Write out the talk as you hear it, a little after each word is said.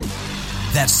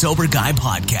That Sober Guy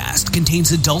podcast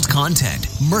contains adult content,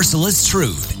 merciless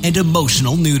truth, and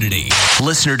emotional nudity.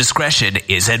 Listener discretion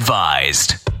is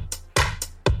advised.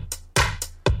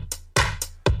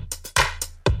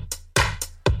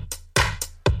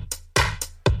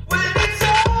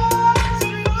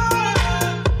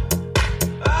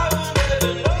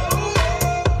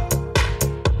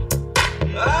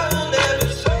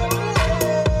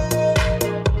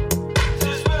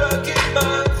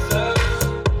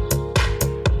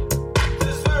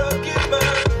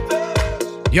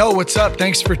 Yo, what's up?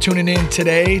 Thanks for tuning in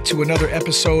today to another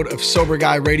episode of Sober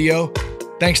Guy Radio.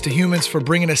 Thanks to Humans for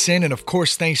bringing us in, and of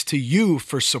course, thanks to you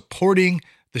for supporting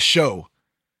the show.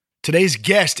 Today's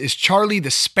guest is Charlie the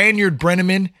Spaniard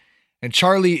Brenneman, and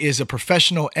Charlie is a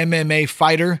professional MMA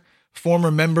fighter,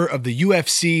 former member of the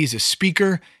UFC. He's a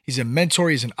speaker, he's a mentor,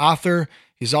 he's an author,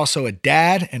 he's also a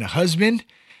dad and a husband.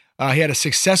 He had a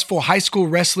successful high school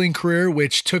wrestling career,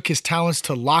 which took his talents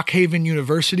to Lock Haven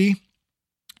University.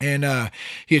 And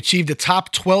he achieved a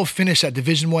top 12 finish at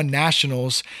Division I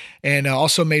Nationals and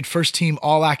also made first team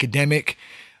All-Academic.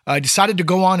 Decided to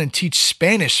go on and teach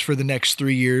Spanish for the next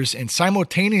 3 years and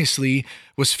simultaneously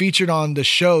was featured on the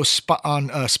show, Spike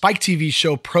TV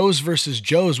show Pros vs.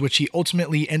 Joes, which he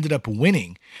ultimately ended up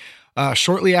winning.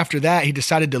 Shortly after that, he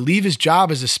decided to leave his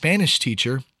job as a Spanish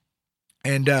teacher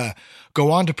and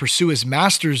go on to pursue his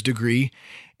master's degree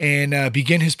and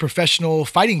begin his professional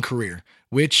fighting career,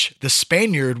 which the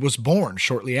Spaniard was born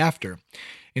shortly after.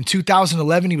 In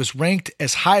 2011, he was ranked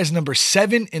as high as number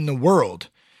 7 in the world.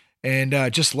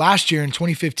 And just last year, in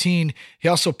 2015, he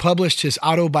also published his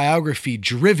autobiography,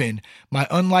 Driven, My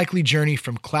Unlikely Journey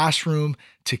from Classroom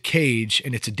to Cage.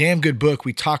 And it's a damn good book.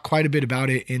 We talk quite a bit about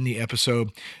it in the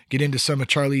episode, get into some of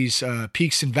Charlie's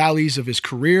peaks and valleys of his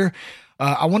career.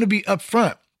 I want to be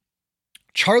upfront.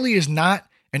 Charlie is not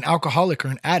an alcoholic or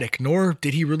an addict, nor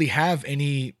did he really have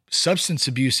any substance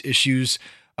abuse issues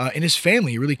in his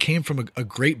family. He really came from a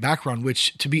great background,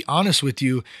 which, to be honest with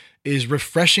you, is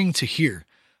refreshing to hear.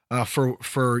 For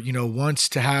once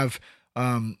to have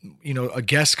a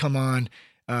guest come on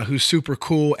who's super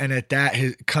cool, and at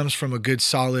that comes from a good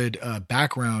solid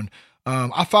background.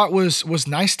 I thought was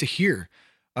nice to hear.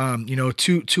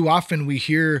 Too often we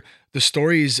hear the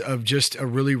stories of just a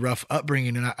really rough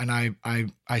upbringing, and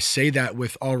I say that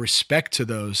with all respect to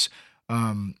those,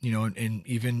 and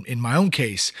even in my own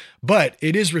case. But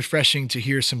it is refreshing to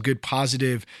hear some good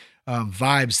positive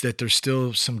vibes, that there's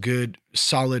still some good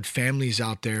solid families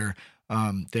out there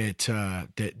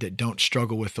that don't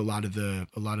struggle with a lot of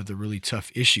the really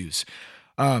tough issues.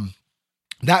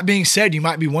 That being said, you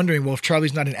might be wondering, well, if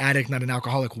Charlie's not an addict, not an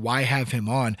alcoholic, why have him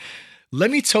on? Let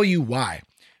me tell you why.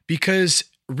 Because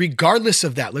regardless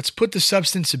of that, let's put the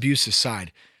substance abuse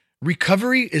aside.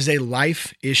 Recovery is a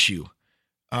life issue.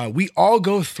 We all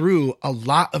go through a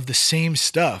lot of the same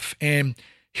stuff. And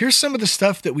here's some of the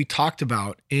stuff that we talked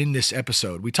about in this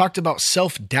episode. We talked about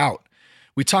self-doubt.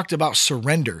 We talked about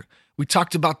surrender. We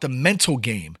talked about the mental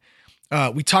game.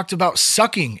 We talked about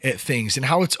sucking at things and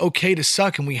how it's okay to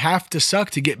suck and we have to suck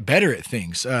to get better at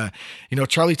things.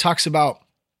 Charlie talks about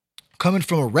coming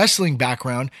from a wrestling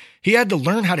background. He had to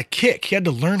learn how to kick. He had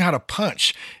to learn how to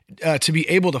punch to be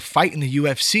able to fight in the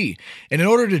UFC. And in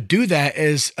order to do that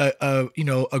as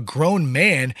a grown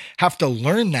man, have to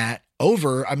learn that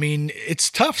over. I mean, it's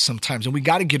tough sometimes, and we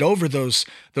got to get over those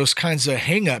kinds of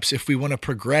hangups if we want to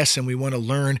progress and we want to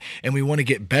learn and we want to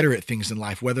get better at things in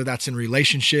life, whether that's in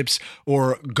relationships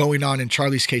or going on, in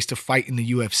Charlie's case, to fight in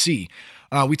the UFC.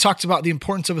 We talked about the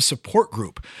importance of a support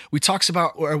group. We talked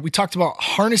about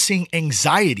harnessing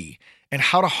anxiety and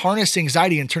how to harness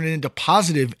anxiety and turn it into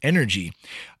positive energy.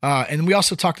 And we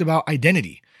also talked about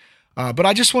identity. But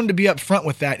I just wanted to be upfront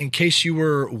with that in case you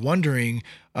were wondering,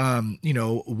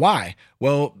 why?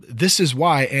 Well, this is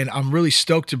why, and I'm really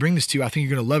stoked to bring this to you. I think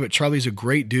you're going to love it. Charlie's a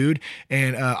great dude,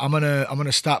 and I'm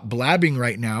gonna stop blabbing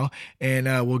right now, and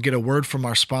we'll get a word from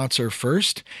our sponsor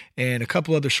first, and a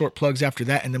couple other short plugs after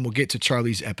that, and then we'll get to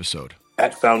Charlie's episode.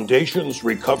 At Foundations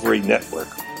Recovery Network,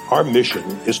 our mission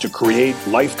is to create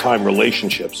lifetime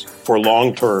relationships for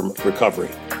long-term recovery.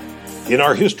 In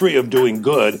our history of doing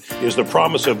good is the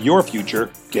promise of your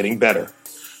future getting better.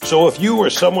 So if you or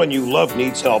someone you love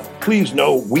needs help, please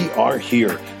know we are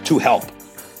here to help.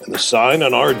 And the sign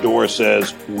on our door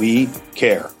says, "We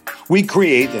care." We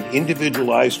create an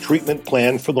individualized treatment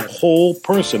plan for the whole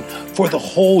person, for the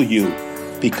whole you,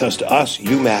 because to us,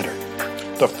 you matter.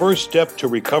 The first step to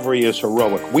recovery is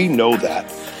heroic. We know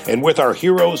that. And with our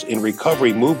Heroes in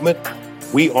Recovery movement,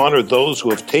 we honor those who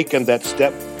have taken that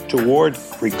step toward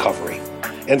recovery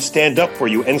and stand up for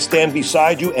you and stand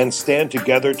beside you and stand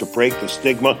together to break the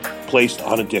stigma placed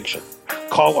on addiction.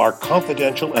 call our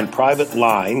confidential and private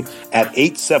line at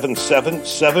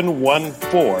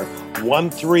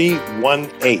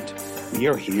 877-714-1318. We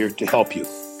are here to help you,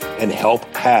 and help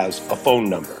has a phone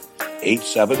number,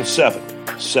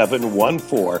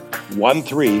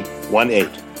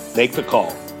 877-714-1318. Make the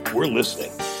call. We're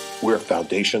listening. We're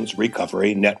Foundations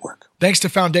Recovery Network. Thanks to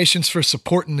Foundations for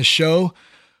supporting the show.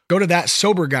 Go to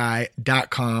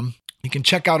thatsoberguy.com. You can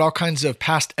check out all kinds of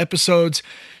past episodes.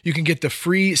 You can get the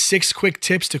free 6 quick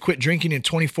tips to quit drinking in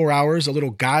 24 hours, a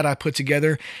little guide I put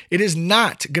together. It is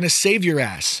not going to save your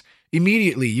ass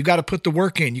immediately. You got to put the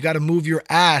work in. You got to move your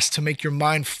ass to make your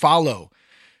mind follow.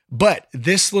 But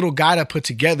this little guide I put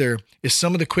together is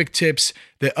some of the quick tips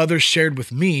that others shared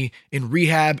with me in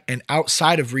rehab and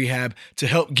outside of rehab to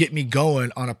help get me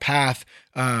going on a path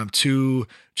to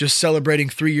just celebrating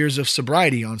 3 years of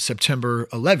sobriety on September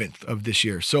 11th of this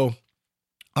year. So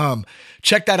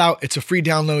check that out. It's a free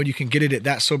download. You can get it at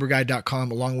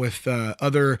thatsoberguy.com along with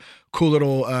other cool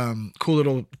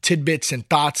little tidbits and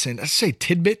thoughts. And I say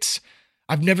tidbits.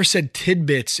 I've never said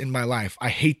tidbits in my life. I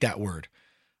hate that word.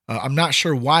 I'm not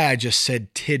sure why I just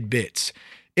said tidbits.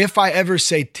 If I ever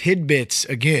say tidbits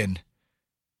again,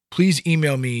 please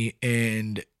email me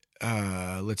and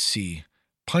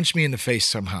punch me in the face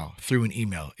somehow through an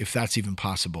email, if that's even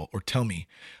possible, or tell me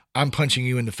I'm punching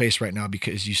you in the face right now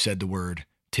because you said the word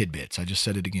tidbits. I just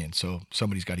said it again, so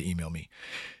somebody's got to email me.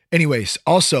 Anyways,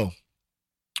 also,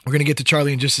 we're gonna get to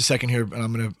Charlie in just a second here, but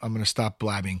I'm gonna stop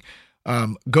blabbing.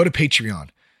 Go to Patreon.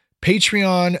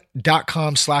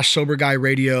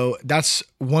 Patreon.com/SoberGuyRadio. That's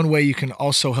one way you can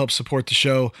also help support the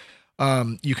show.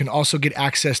 You can also get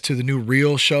access to the new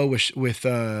Real show with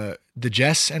the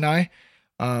Jess and I.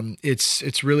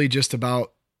 It's really just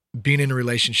about being in a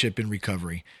relationship in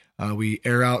recovery. We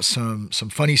air out some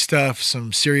funny stuff,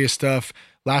 some serious stuff.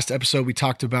 Last episode, we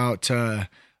talked about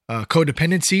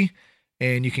codependency,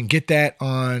 and you can get that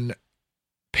on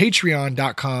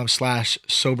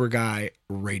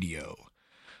patreon.com/SoberGuyRadio.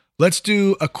 Let's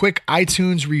do a quick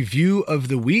iTunes review of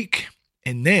the week,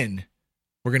 and then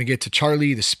we're going to get to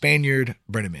Charlie the Spaniard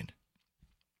Brenneman.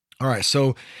 All right,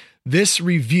 so this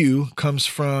review comes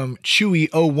from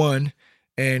Chewy01,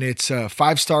 and it's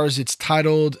 5 stars. It's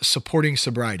titled Supporting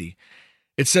Sobriety.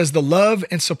 It says, the love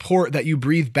and support that you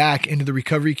breathe back into the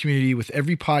recovery community with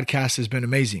every podcast has been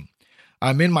amazing.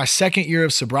 I'm in my 2nd year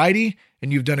of sobriety,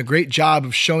 and you've done a great job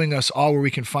of showing us all where we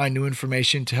can find new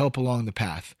information to help along the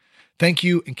path. Thank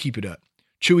you, and keep it up.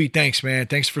 Chewy, thanks, man.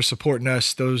 Thanks for supporting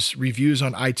us. Those reviews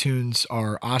on iTunes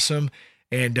are awesome,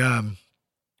 and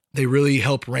they really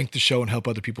help rank the show and help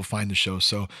other people find the show.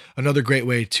 So another great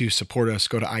way to support us,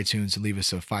 go to iTunes and leave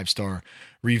us a 5-star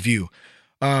review.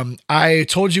 I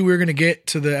told you we were going to get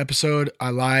to the episode. I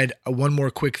lied. One more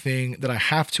quick thing that I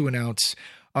have to announce.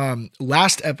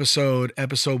 Last episode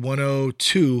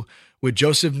 102 with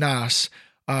Joseph Nass,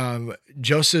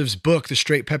 Joseph's book, The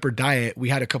Straight Pepper Diet, we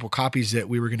had a couple copies that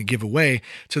we were going to give away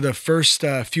to the first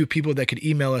few people that could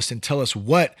email us and tell us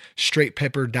what straight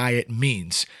pepper diet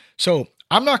means. So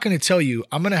I'm not going to tell you.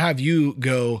 I'm going to have you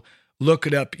go look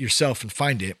it up yourself and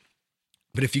find it.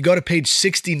 But if you go to page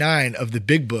 69 of the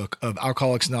big book of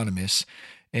Alcoholics Anonymous,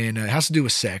 and it has to do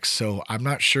with sex, so I'm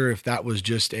not sure if that was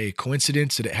just a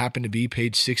coincidence that it happened to be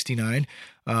page 69.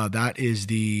 That is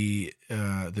the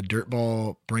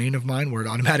dirtball brain of mine where it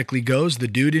automatically goes, the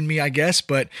dude in me, I guess.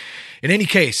 But in any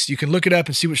case, you can look it up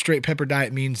and see what straight pepper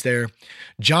diet means there.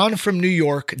 John from New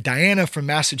York, Diana from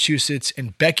Massachusetts,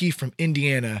 and Becky from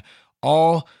Indiana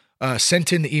all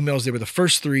sent in the emails. They were the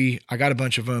first 3. I got a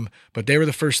bunch of them, but they were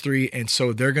the first 3. And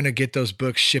so they're going to get those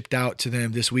books shipped out to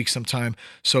them this week sometime.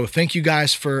 So thank you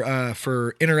guys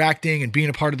for interacting and being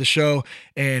a part of the show.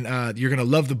 And you're going to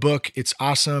love the book. It's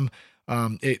awesome.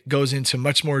 It goes into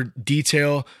much more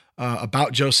detail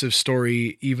about Joseph's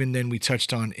story, even than we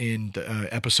touched on in the,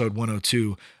 episode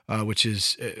 102, which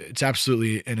is, it's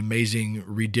absolutely an amazing,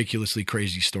 ridiculously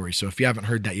crazy story. So if you haven't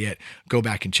heard that yet, go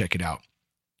back and check it out.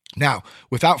 Now,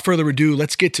 without further ado,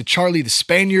 let's get to Charlie the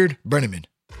Spaniard Brenneman.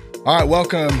 All right,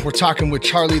 welcome. We're talking with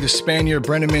Charlie the Spaniard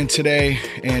Brenneman today.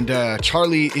 And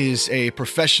Charlie is a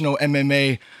professional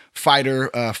MMA fighter,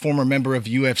 former member of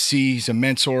UFC. He's a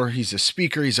mentor. He's a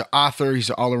speaker. He's an author. He's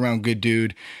an all-around good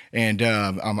dude. And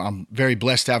I'm very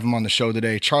blessed to have him on the show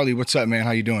today. Charlie, what's up, man?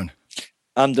 How you doing?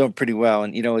 I'm doing pretty well.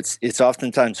 And, it's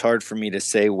oftentimes hard for me to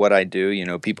say what I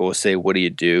do. People will say, what do you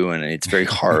do? And it's very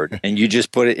hard. And you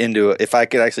just put it into, if I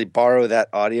could actually borrow that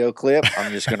audio clip,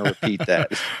 I'm just going to repeat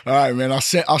that. All right, man. I'll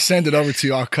send it over to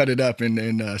you. I'll cut it up and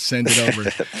send it over.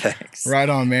 Thanks. Right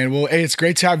on, man. Well, hey, it's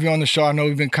great to have you on the show. I know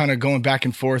we've been kind of going back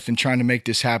and forth and trying to make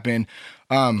this happen.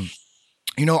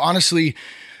 Honestly,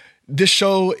 this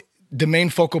show, the main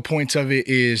focal points of it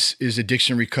is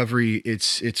addiction recovery.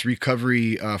 It's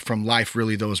recovery from life,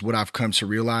 really, though, is what I've come to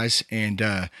realize. And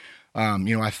I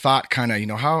thought kind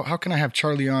of, how can I have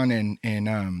Charlie on and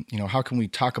how can we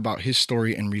talk about his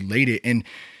story and relate it? And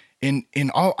in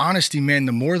all honesty, man,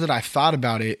 the more that I thought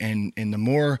about it and the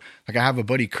more, like, I have a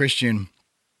buddy, Christian,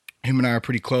 him and I are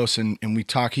pretty close, and we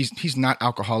talk. He's not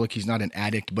alcoholic. He's not an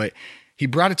addict, but he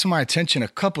brought it to my attention a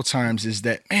couple times is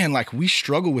that, man, like, we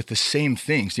struggle with the same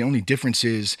things. The only difference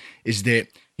is that,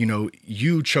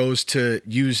 you chose to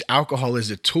use alcohol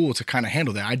as a tool to kind of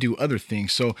handle that. I do other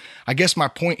things. So I guess my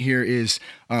point here is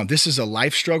this is a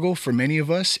life struggle for many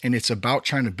of us, and it's about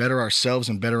trying to better ourselves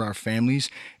and better our families.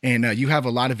 And you have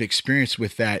a lot of experience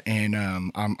with that, and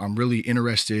I'm really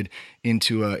interested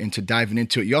into diving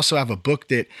into it. You also have a book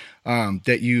that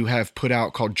you have put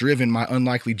out called "Driven: My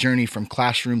Unlikely Journey from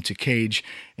Classroom to Cage,"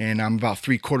 and I'm about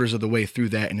 3/4 of the way through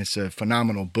that, and it's a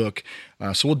phenomenal book.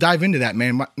 So we'll dive into that,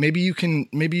 man. Maybe you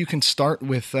can start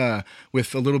with a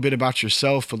little bit about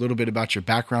yourself, a little bit about your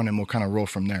background, and we'll kind of roll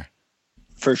from there.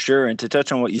 For sure. And to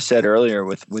touch on what you said earlier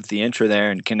with the intro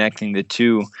there and connecting the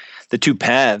two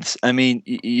paths, I mean,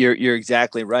 you're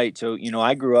exactly right. So,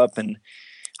 I grew up and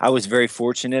I was very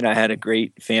fortunate. I had a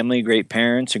great family, great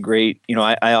parents, a great,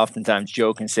 I oftentimes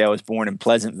joke and say I was born in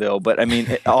Pleasantville, but I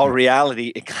mean, all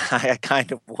reality, I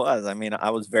kind of was. I mean, I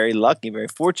was very lucky, very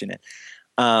fortunate.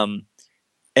 And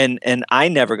I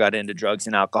never got into drugs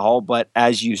and alcohol, but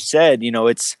as you said,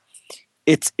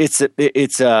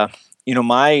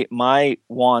 my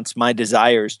wants, my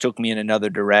desires took me in another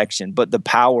direction, but the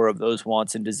power of those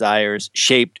wants and desires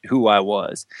shaped who I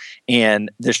was.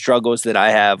 And the struggles that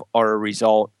I have are a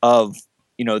result of,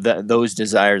 those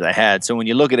desires I had. So when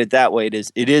you look at it that way,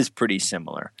 it is pretty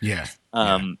similar. Yeah.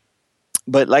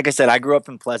 But like I said, I grew up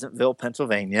in Pleasantville,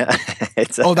 Pennsylvania.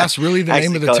 That's really the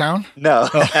name of the town? No,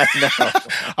 no.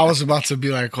 I was about to be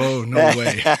like, oh, no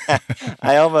way.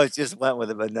 I almost just went with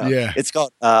it, but no. Yeah. It's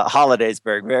called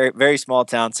Hollidaysburg, very, very small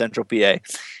town, central PA.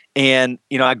 And,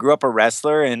 I grew up a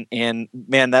wrestler and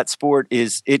man, that sport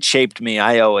it shaped me.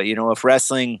 I owe it. If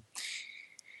wrestling,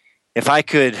 if I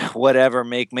could,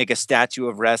 make a statue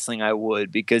of wrestling, I would,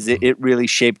 because it really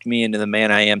shaped me into the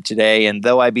man I am today. And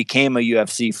though I became a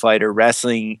UFC fighter,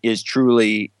 wrestling is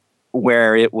truly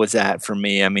where it was at for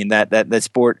me. I mean, that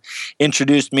sport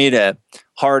introduced me to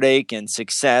heartache and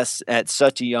success at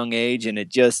such a young age. And it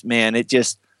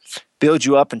just builds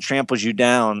you up and tramples you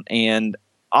down. And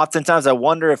oftentimes I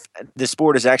wonder if the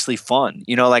sport is actually fun.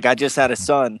 Like, I just had a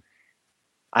son.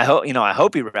 I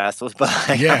hope he wrestles, but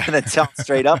I'm going to tell him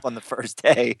straight up on the first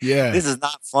day. Yeah. This is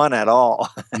not fun at all.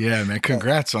 Yeah, man.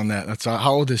 Congrats on that. That's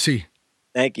how old is he?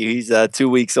 Thank you. He's 2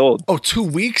 weeks old. Oh, 2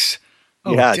 weeks?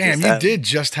 Oh, yeah, damn. You did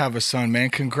just have a son, man.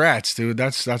 Congrats, dude.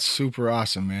 That's super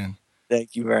awesome, man.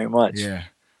 Thank you very much. Yeah.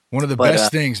 One of the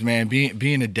best things, man,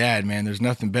 being a dad, man, there's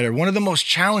nothing better. One of the most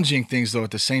challenging things, though,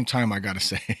 at the same time, I got to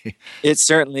say. It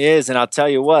certainly is. And I'll tell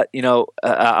you what,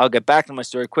 I'll get back to my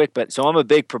story quick, but so I'm a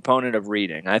big proponent of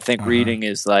reading. I think reading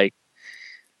is like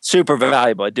super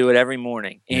valuable. I do it every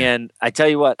morning. Yeah. And I tell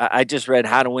you what, I just read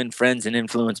How to Win Friends and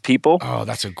Influence People. Oh,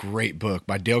 that's a great book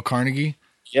by Dale Carnegie.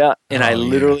 Yeah. And I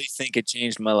literally think it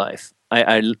changed my life.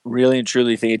 I really and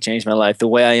truly think it changed my life. The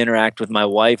way I interact with my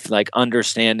wife, like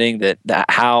understanding that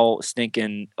how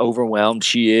stinking overwhelmed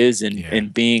she is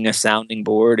and being a sounding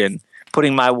board and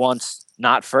putting my wants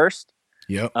not first.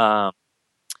 Yep.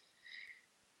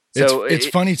 It's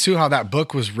funny too how that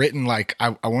book was written. Like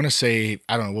I want to say,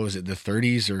 I don't know, what was it, the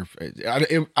 30s or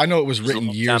I know it was written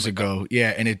years ago.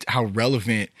 Yeah, and how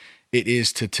relevant it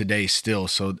is to today still.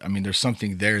 So I mean, there's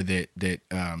something there that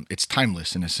it's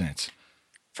timeless in a sense.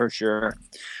 For sure.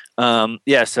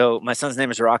 So my son's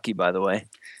name is Rocky, by the way.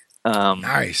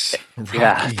 Nice. Rocky.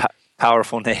 Yeah,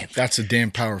 powerful name. That's a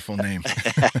damn powerful name.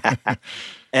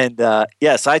 And so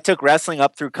I took wrestling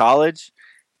up through college,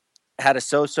 had a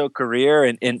so-so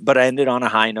career, but I ended on a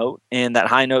high note. And that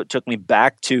high note took me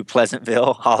back to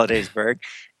Pleasantville, Hollidaysburg,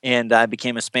 and I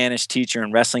became a Spanish teacher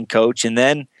and wrestling coach. And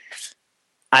then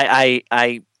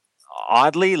I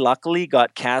oddly, luckily,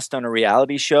 got cast on a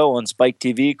reality show on Spike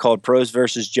TV called Pros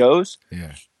vs. Joes.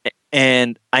 Yeah.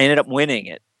 And I ended up winning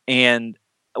it. And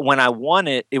when I won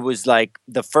it, it was like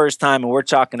the first time, and we're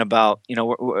talking about,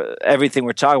 everything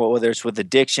we're talking about, whether it's with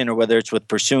addiction or whether it's with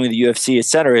pursuing the UFC, et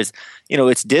cetera, is,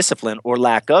 it's discipline or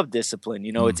lack of discipline.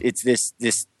 It's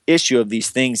this issue of these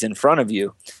things in front of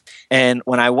you. And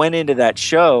when I went into that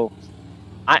show,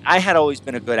 I had always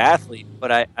been a good athlete,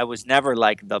 but I was never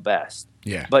like the best.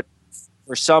 Yeah. But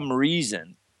for some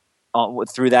reason,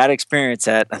 through that experience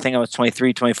I think I was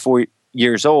 23, 24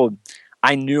 years old,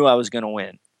 I knew I was going to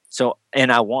win. So,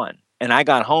 and I won. And I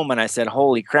got home and I said,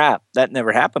 holy crap, that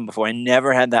never happened before. I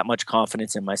never had that much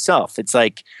confidence in myself. It's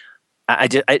like,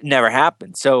 it never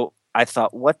happened. So I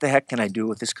thought, what the heck can I do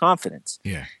with this confidence?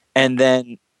 Yeah. And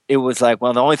then it was like,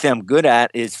 well, the only thing I'm good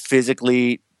at is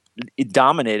physically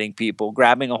dominating people,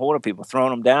 grabbing a hold of people, throwing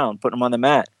them down, putting them on the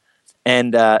mat.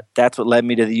 And that's what led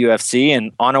me to the UFC.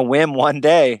 And on a whim, one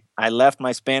day, I left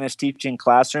my Spanish teaching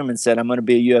classroom and said, I'm going to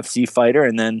be a UFC fighter.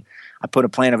 And then I put a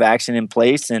plan of action in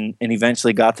place and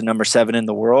eventually got to number 7 in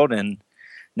the world. And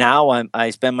now I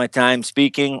spend my time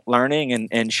speaking, learning,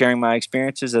 and sharing my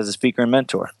experiences as a speaker and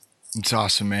mentor. It's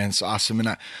awesome, man. It's awesome.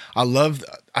 And I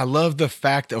love the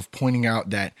fact of pointing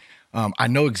out that I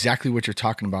know exactly what you're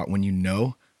talking about when you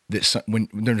know that when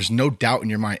there's no doubt in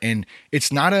your mind. And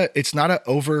it's not a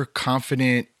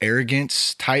overconfident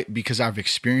arrogance type, because I've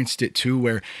experienced it too,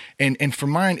 where, and for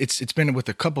mine, it's been with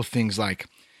a couple of things. Like,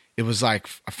 it was like,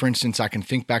 for instance, I can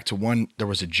think back to one, there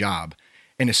was a job.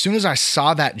 And as soon as I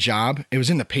saw that job, it was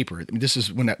in the paper. This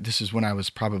is when I was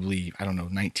probably,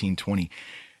 19, 20.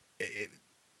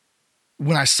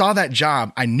 When I saw that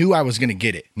job, I knew I was going to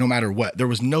get it no matter what. There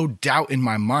was no doubt in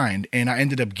my mind, and I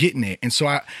ended up getting it. And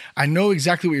so I know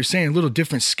exactly what you're saying, a little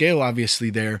different scale, obviously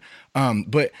there.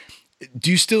 But do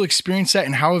you still experience that?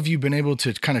 And how have you been able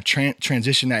to kind of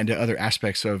transition that into other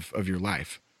aspects of your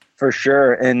life? For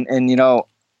sure. And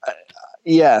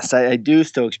yes, I do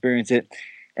still experience it.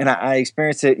 And I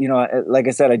experience it, like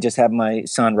I said, I just have my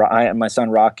son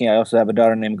Rocky. I also have a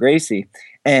daughter named Gracie.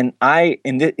 And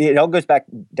it all goes back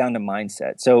down to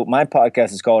mindset. So my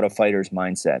podcast is called A Fighter's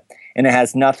Mindset, and it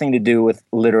has nothing to do with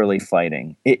literally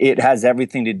fighting. It has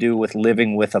everything to do with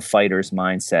living with a fighter's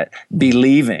mindset,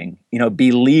 believing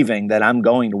that I'm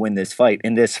going to win this fight.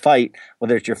 In this fight,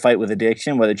 whether it's your fight with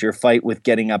addiction, whether it's your fight with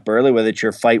getting up early, whether it's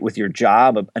your fight with your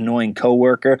job, an annoying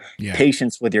coworker,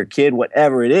 patience with your kid,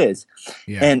 whatever it is.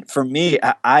 Yeah. And for me,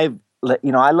 I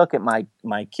look at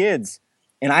my kids,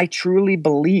 and I truly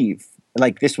believe,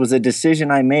 like, this was a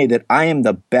decision I made, that I am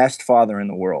the best father in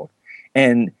the world.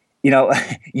 And,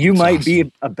 you might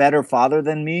be a better father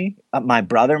than me. My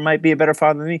brother might be a better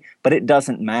father than me, but it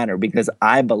doesn't matter, because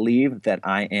I believe that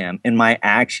I am, and my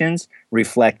actions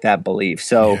reflect that belief.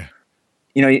 So,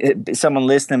 someone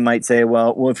listening might say,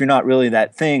 well, if you're not really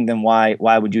that thing, then why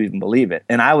would you even believe it?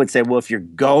 And I would say, well, if you're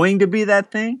going to be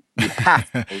that thing, you have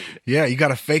to believe it. Yeah, you got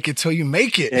to fake it till you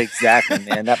make it. Exactly,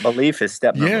 man. That belief is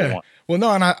step number one. Well,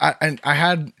 no, and I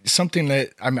had something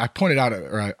that I pointed out,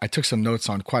 or I took some notes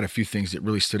on quite a few things that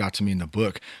really stood out to me in the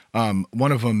book.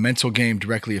 One of them, mental game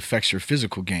directly affects your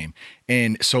physical game.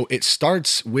 And so it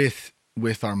starts with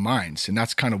our minds. And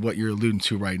that's kind of what you're alluding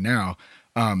to right now.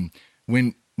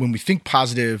 When we think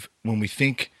positive, when we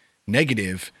think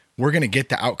negative, we're going to get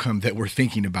the outcome that we're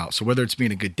thinking about. So whether it's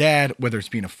being a good dad, whether it's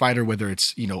being a fighter, whether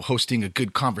it's, hosting a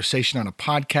good conversation on a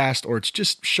podcast, or it's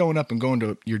just showing up and going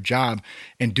to your job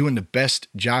and doing the best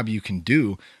job you can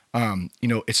do,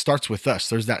 it starts with us.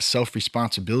 There's that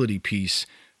self-responsibility piece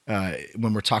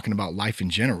when we're talking about life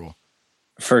in general.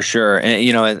 For sure.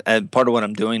 And, part of what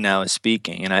I'm doing now is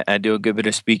speaking, and I do a good bit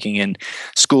of speaking in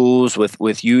schools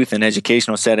with youth and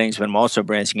educational settings, but I'm also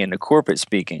branching into corporate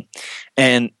speaking.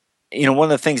 And, one of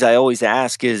the things I always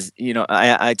ask is,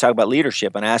 I talk about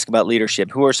leadership, and I ask about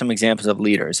leadership. Who are some examples of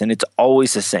leaders? And it's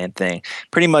always the same thing.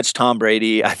 Pretty much Tom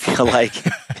Brady, I feel like,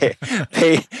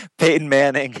 Peyton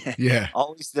Manning,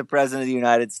 always the president of the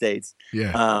United States.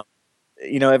 Yeah.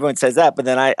 Everyone says that, but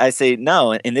then I say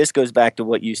no. And this goes back to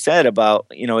what you said about,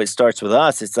 it starts with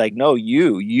us. It's like, no,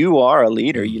 you are a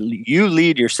leader. You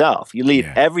lead yourself. You lead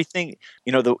everything.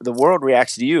 The world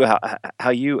reacts to you, how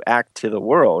you act to the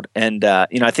world. And, I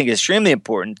think it's extremely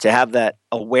important to have that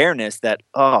awareness that,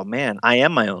 oh man, I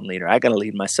am my own leader. I got to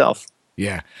lead myself.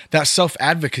 Yeah. That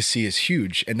self-advocacy is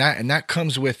huge. And that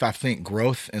comes with, I think,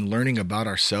 growth and learning about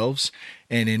ourselves.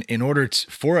 And in order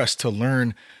for us to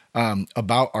learn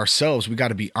about ourselves, we got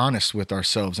to be honest with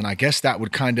ourselves. And I guess that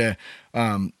would kind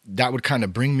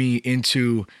of bring me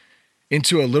into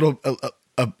a little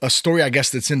a story, I guess,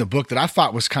 that's in the book that I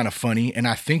thought was kind of funny. And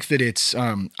I think that it's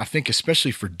I think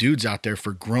especially for dudes out there,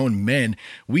 for grown men,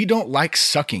 we don't like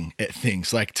sucking at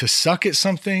things. Like, to suck at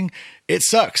something, it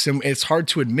sucks, and it's hard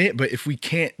to admit, but if we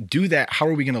can't do that, how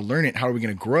are we going to learn it? How are we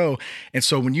going to grow? And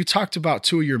so when you talked about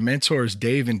two of your mentors,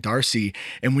 Dave and Darcy,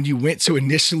 and when you went to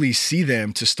initially see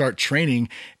them to start training,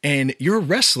 and you're a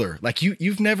wrestler, like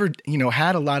you've never,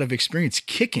 had a lot of experience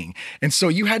kicking. And so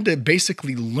you had to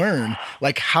basically learn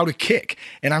like how to kick.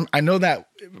 And I know that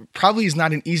probably is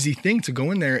not an easy thing to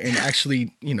go in there and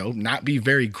actually, not be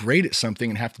very great at something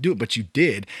and have to do it, but you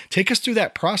did. Take us through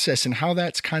that process and how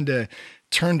that's kind of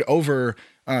turned over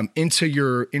into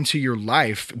your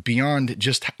life beyond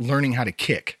just learning how to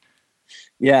kick.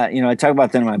 Yeah, I talk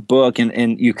about that in my book,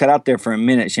 and you cut out there for a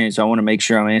minute, Shane, so I want to make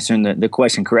sure I'm answering the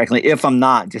question correctly. If I'm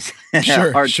not, just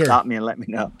hard stop me and let me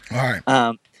know. All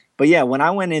right. But yeah, when I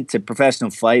went into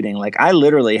professional fighting, like I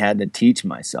literally had to teach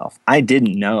myself. I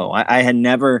didn't know. I had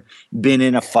never been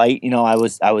in a fight. I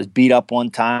was beat up one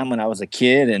time when I was a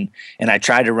kid, and I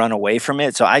tried to run away from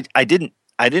it. So I didn't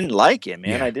like it,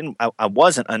 man. Yeah. I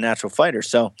wasn't a natural fighter.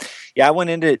 So yeah, I went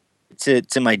into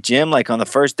to my gym. Like on the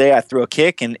first day I threw a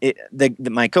kick, and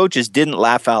my coaches didn't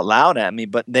laugh out loud at me,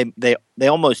 but they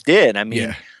almost did. I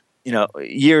mean,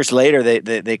 years later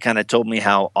they kind of told me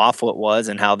how awful it was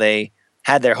and how they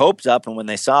had their hopes up, and when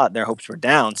they saw it, their hopes were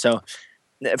down. So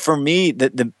for me,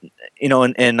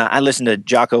 and I listen to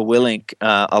Jocko Willink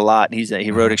a lot.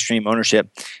 He wrote Extreme Ownership,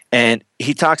 and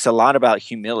he talks a lot about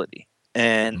humility.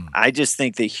 And I just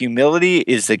think that humility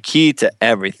is the key to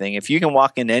everything. If you can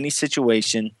walk into any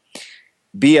situation,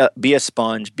 be a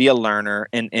sponge, be a learner,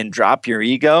 and drop your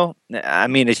ego, I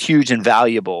mean, it's huge and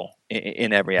valuable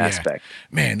in every aspect.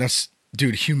 Man,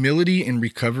 dude, humility and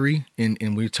recovery.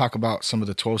 And we talk about some of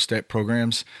the 12-step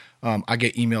programs. I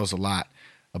get emails a lot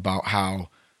about how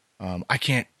I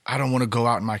don't want to go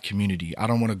out in my community. I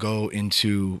don't want to go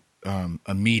into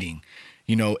a meeting,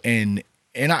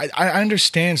 and I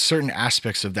understand certain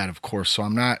aspects of that, of course. So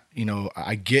I'm not,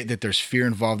 I get that there's fear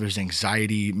involved. There's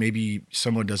anxiety. Maybe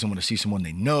someone doesn't want to see someone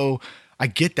they know. I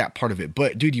get that part of it.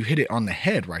 But dude, you hit it on the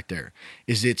head right there.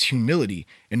 It's humility.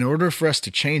 In order for us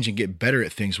to change and get better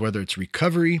at things, whether it's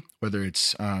recovery, whether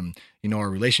it's, our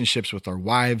relationships with our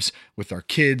wives, with our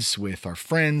kids, with our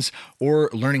friends,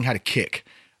 or learning how to kick,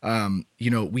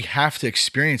 we have to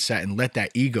experience that and let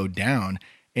that ego down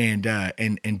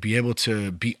and be able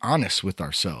to be honest with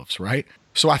ourselves, right?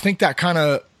 So I think that kind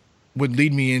of would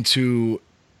lead me into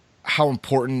how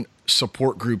important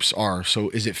support groups are. So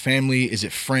is it family? Is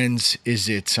it friends? Is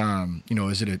it,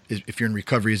 if you're in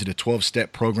recovery, is it a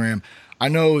 12-step program? I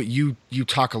know you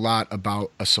talk a lot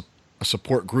about a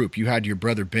support group. You had your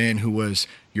brother, Ben, who was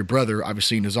your brother,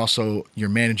 obviously, and is also your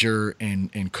manager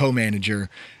and co-manager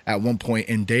at one point.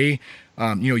 And they,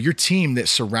 your team that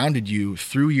surrounded you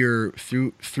through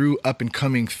up and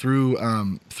coming through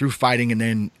fighting and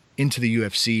then into the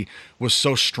UFC was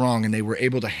so strong, and they were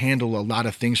able to handle a lot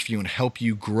of things for you and help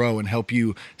you grow and help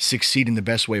you succeed in the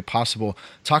best way possible.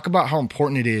 Talk about how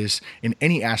important it is in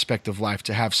any aspect of life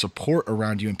to have support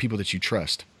around you and people that you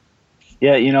trust.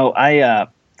 Yeah,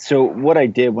 so what I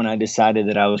did when I decided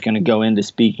that I was going to go into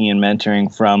speaking and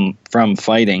mentoring from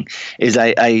fighting is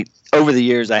I over the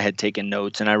years I had taken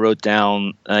notes and I wrote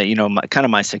down,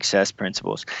 my success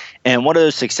principles. And one of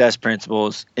those success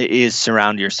principles is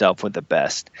surround yourself with the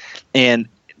best. And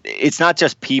it's not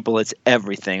just people, it's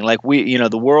everything. Like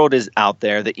the world is out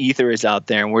there, the ether is out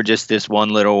there, and we're just this one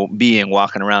little being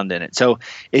walking around in it. So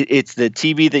it's the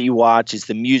TV that you watch, it's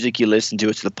the music you listen to,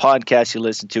 it's the podcast you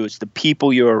listen to, it's the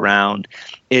people you're around,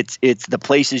 it's the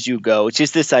places you go. It's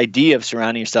just this idea of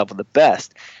surrounding yourself with the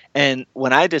best. And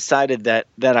when I decided that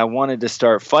I wanted to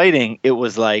start fighting, it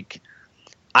was like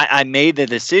I made the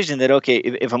decision that, okay,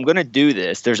 if I'm going to do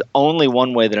this, there's only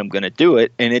one way that I'm going to do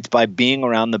it, and it's by being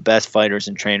around the best fighters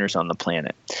and trainers on the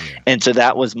planet. Yeah. And so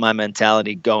that was my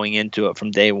mentality going into it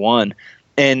from day one.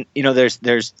 And,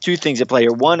 there's two things at play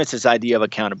here. One is this idea of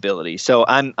accountability. So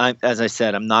I'm as I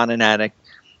said, I'm not an addict,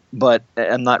 but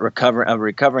I'm not a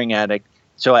recovering addict.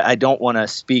 So I don't want to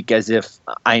speak as if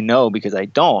I know, because I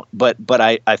don't. But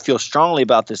I feel strongly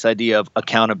about this idea of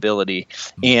accountability.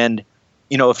 And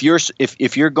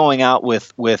if you're going out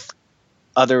with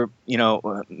other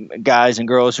guys and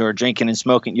girls who are drinking and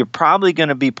smoking, you're probably going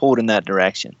to be pulled in that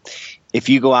direction. If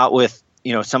you go out with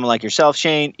someone like yourself,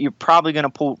 Shane, you're probably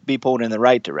going to be pulled in the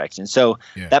right direction. So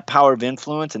that power of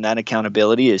influence and that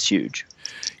accountability is huge.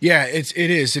 Yeah, it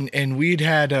is, and we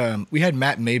had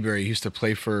Matt Mayberry. He used to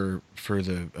play for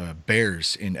the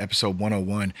Bears in episode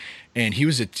 101, and he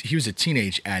was a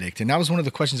teenage addict, and that was one of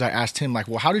the questions I asked him. Like,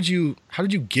 well, how did you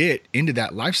get into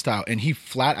that lifestyle? And he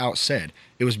flat out said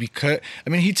it was because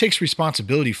he takes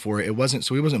responsibility for it. It wasn't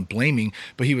so he wasn't blaming,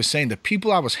 but he was saying the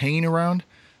people I was hanging around,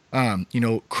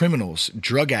 criminals,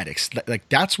 drug addicts, like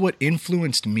that's what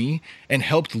influenced me and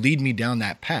helped lead me down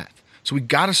that path. So we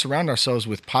got to surround ourselves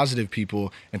with positive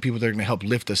people and people that are going to help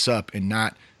lift us up and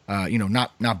not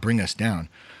bring us down.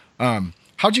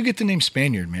 How'd you get the name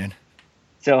Spaniard, man?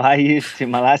 So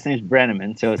my last name is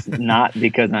Brenneman, so it's not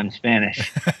because I'm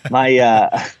Spanish.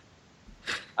 I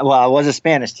was a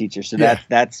Spanish teacher, so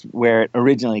that's where it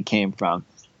originally came from.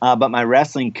 But my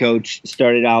wrestling coach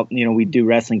started out, we do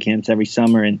wrestling camps every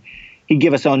summer, and he'd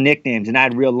give us all nicknames, and I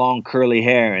had real long curly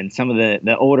hair, and some of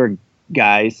the older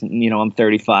guys, I'm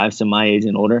 35, so my age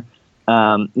and older,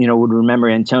 would remember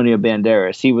Antonio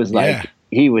Banderas. He was like,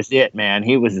 he was it, man.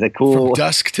 He was the cool. From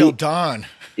dusk till dawn.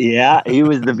 Yeah, he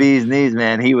was the bee's knees,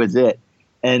 man. He was it.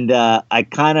 And I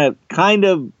kind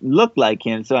of looked like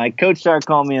him. So Coach started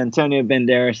calling me Antonio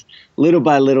Banderas. Little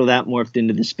by little, that morphed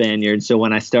into the Spaniard. So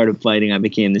when I started fighting, I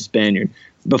became the Spaniard.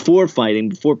 Before pursuing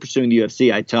the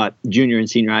UFC, I taught junior and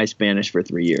senior high Spanish for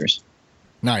 3 years.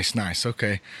 Nice.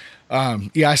 Okay.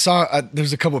 I saw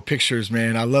there's a couple of pictures,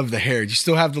 man. I love the hair. Do you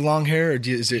still have the long hair, or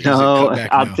is it cut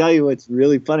back I'll now? tell you what's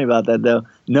really funny about that, though.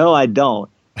 No, I don't.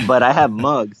 But I have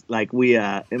mugs. Like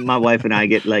my wife and I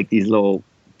get like these little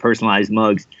personalized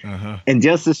mugs. Uh-huh. And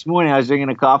just this morning, I was drinking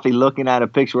a coffee, looking at a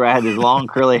picture where I had this long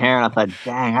curly hair, and I thought,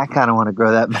 dang, I kind of want to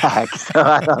grow that back. So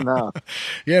I don't know.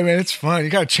 Yeah, man, it's fun. You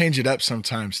got to change it up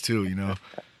sometimes too,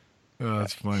 Oh,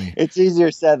 that's funny. It's easier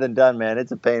said than done, man.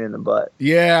 It's a pain in the butt.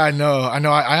 Yeah, I know.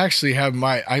 I actually have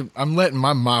I'm letting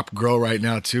my mop grow right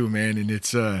now too, man. And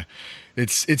it's fun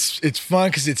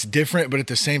because it's different, but at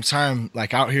the same time,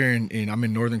 like out here I'm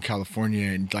in Northern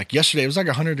California, and like yesterday, it was like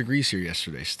 100 degrees here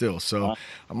yesterday still. So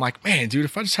I'm like, man, dude,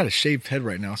 if I just had a shaved head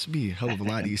right now, this would be a hell of a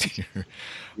lot easier.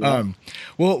 Yeah.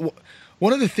 Well,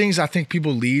 one of the things I think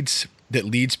leads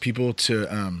people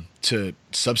to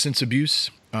substance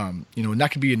abuse, and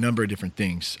that could be a number of different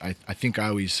things. I think I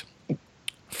always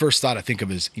first thought I think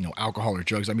of as, alcohol or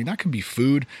drugs. I mean, that could be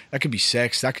food, that could be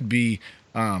sex, that could be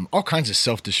all kinds of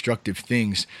self-destructive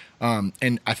things.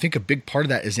 And I think a big part of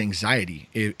that is anxiety,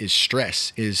 is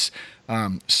stress, is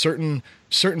certain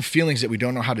feelings that we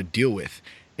don't know how to deal with.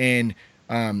 And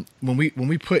when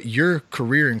we put your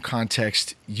career in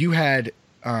context, you had,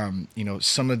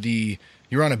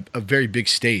 you're on a very big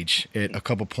stage at a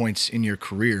couple points in your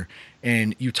career.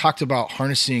 And you talked about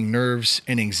harnessing nerves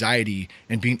and anxiety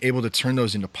and being able to turn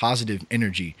those into positive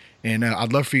energy. And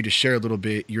I'd love for you to share a little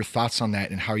bit your thoughts on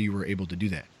that and how you were able to do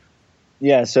that.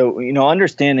 Yeah. So,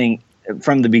 understanding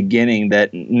from the beginning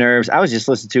that nerves, I was just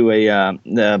listening to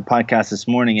the podcast this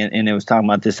morning, and it was talking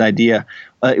about this idea.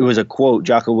 It was a quote.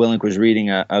 Jocko Willink was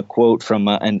reading a quote from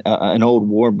an old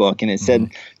war book, and it said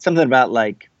something about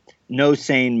like, no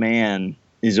sane man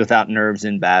is without nerves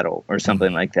in battle, or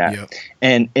something like that. Yep.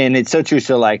 And it's so true.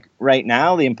 So like right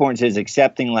now, the importance is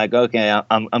accepting like, okay,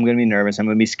 I'm going to be nervous. I'm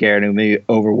going to be scared. I'm going to be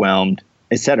overwhelmed,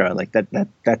 etc. Like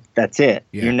that's it.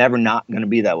 Yeah. You're never not going to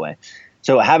be that way.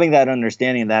 So having that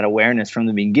understanding and that awareness from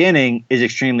the beginning is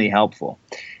extremely helpful.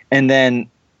 And then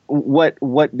what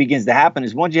begins to happen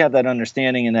is once you have that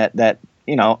understanding and that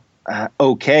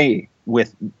okay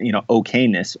with,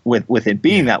 okayness with it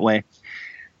being that way,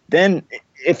 then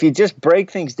if you just break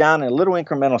things down in little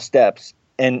incremental steps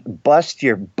and bust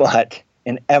your butt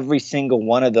in every single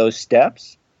one of those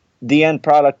steps, the end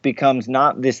product becomes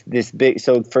not this big.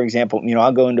 So, for example,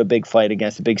 I'll go into a big fight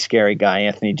against a big scary guy,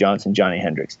 Anthony Johnson, Johnny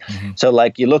Hendricks. Mm-hmm. So,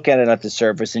 like, you look at it at the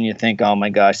surface and you think, oh my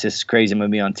gosh, this is crazy. I'm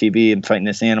going to be on TV. I'm fighting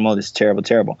this animal. This is terrible,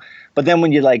 terrible. But then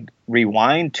when you like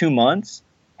rewind 2 months,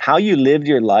 how you lived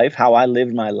your life, how I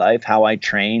lived my life, how I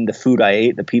trained, the food I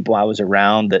ate, the people I was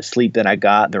around, the sleep that I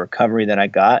got, the recovery that I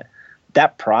got,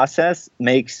 that process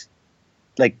makes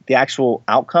like the actual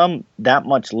outcome that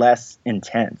much less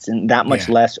intense and that much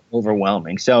less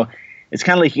overwhelming. So it's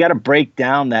kind of like you got to break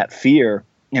down that fear.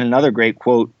 And another great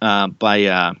quote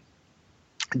by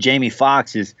Jamie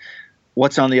Foxx is,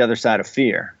 what's on the other side of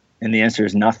fear? And the answer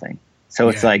is nothing. So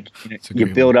it's like you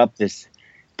build up this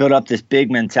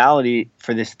big mentality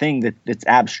for this thing that's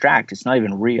abstract. It's not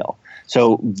even real.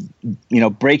 So,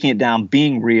 breaking it down,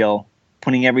 being real,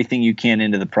 putting everything you can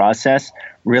into the process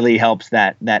really helps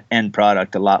that end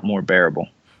product a lot more bearable.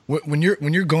 When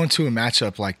you're going to a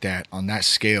matchup like that on that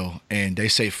scale and they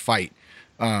say fight,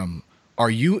 are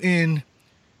you in,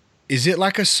 is it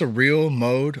like a surreal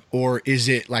mode or is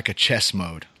it like a chess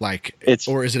mode?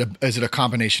 Or is it a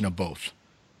combination of both?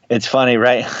 It's funny,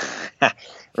 right?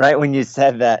 Right when you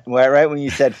said that, right when you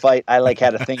said fight, I like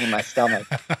had a thing in my stomach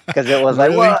because it was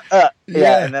really? Like, what?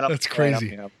 Yeah, and then that's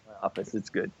crazy. Office, it's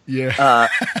good. Yeah.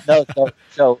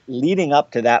 So leading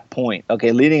up to that point, so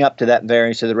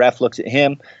the ref looks at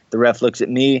him, the ref looks at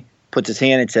me, puts his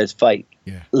hand and says fight.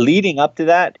 Yeah. Leading up to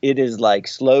that, it is like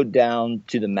slowed down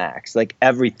to the max, like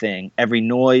everything, every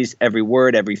noise, every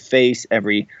word, every face,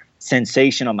 every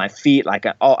sensation on my feet.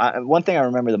 One thing I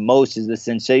remember the most is the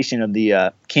sensation of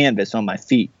the canvas on my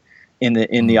feet in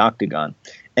the octagon.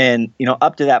 And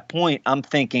up to that point, I'm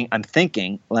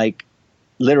thinking like,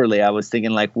 literally, I was thinking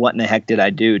like, what in the heck did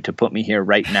I do to put me here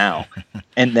right now?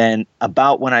 And then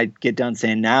about when I get done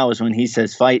saying now is when he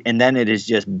says fight, and then it is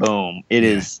just boom. It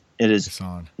is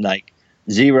like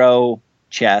zero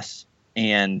chess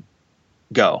and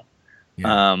go.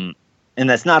 Yeah. And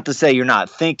that's not to say you're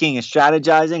not thinking and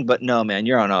strategizing, but no, man,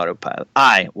 you're on autopilot.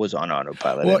 I was on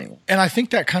autopilot anyway. And I think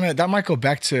that might go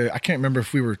back to, I can't remember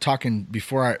if we were talking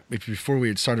before we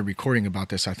had started recording about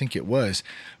this. I think it was,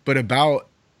 but about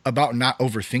not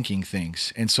overthinking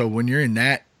things. And so when you're in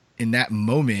that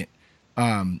moment,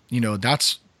 I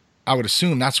would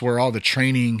assume that's where all the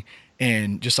training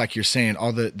and, just like you're saying,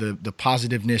 all the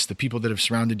positiveness, the people that have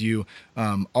surrounded you,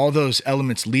 all those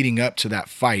elements leading up to that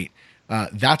fight,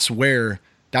 that's where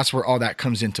all that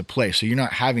comes into play. So you're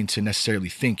not having to necessarily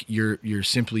think, you're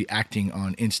simply acting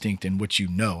on instinct and what you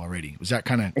know already. Was that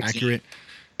kind of accurate?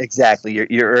 Exactly.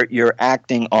 You're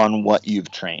acting on what you've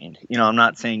trained. I'm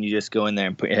not saying you just go in there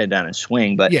and put your head down and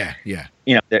swing, but yeah.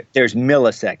 There's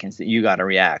milliseconds that you got to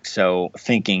react. So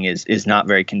thinking is not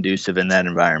very conducive in that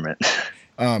environment.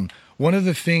 One of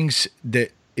the things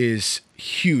that is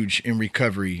huge in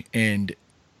recovery, and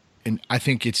I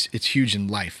think it's huge in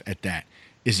life at that,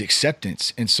 is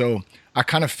acceptance. And so I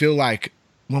kind of feel like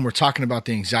when we're talking about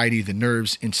the anxiety, the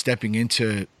nerves, and stepping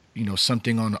into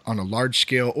something on a large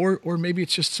scale, or maybe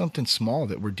it's just something small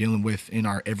that we're dealing with in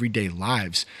our everyday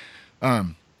lives.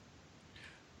 How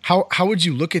would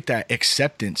you look at that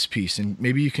acceptance piece? And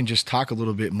maybe you can just talk a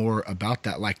little bit more about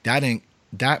that, like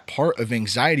that part of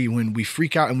anxiety when we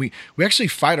freak out and we actually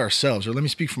fight ourselves. Or let me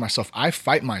speak for myself. I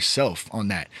fight myself on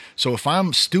that. So if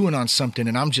I'm stewing on something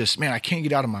and I'm just, man, I can't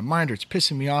get out of my mind, or it's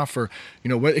pissing me off, or,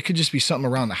 it could just be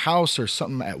something around the house or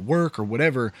something at work or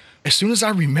whatever. As soon as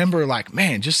I remember, like,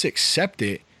 man, just accept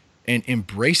it and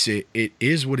embrace it. It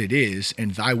is what it is,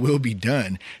 and thy will be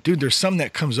done. Dude, there's something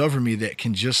that comes over me that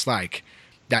can just, like,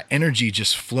 that energy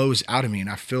just flows out of me and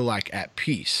I feel like at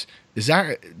peace.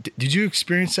 Did you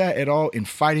experience that at all in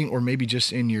fighting, or maybe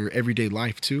just in your everyday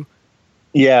life too?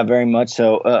 Yeah, very much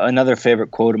so. Another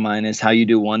favorite quote of mine is, how you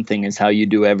do one thing is how you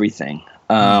do everything.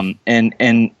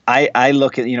 And I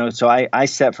look at, so I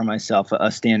set for myself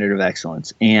a standard of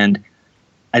excellence, and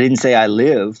I didn't say I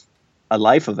live a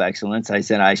life of excellence. I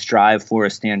said I strive for a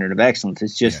standard of excellence.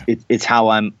 It's just, it's how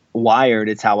I'm wired.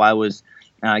 It's how I was,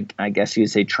 I guess you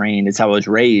could say, trained. It's how I was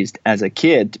raised as a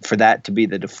kid for that to be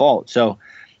the default. So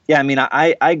yeah, I mean,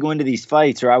 I go into these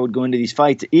fights, or I would go into these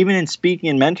fights, even in speaking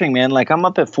and mentoring, man. Like, I'm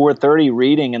up at 4:30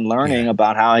 reading and learning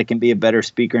about how I can be a better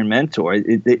speaker and mentor.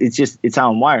 It's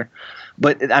how I'm wired.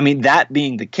 But I mean, that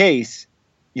being the case,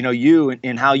 you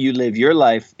and how you live your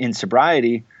life in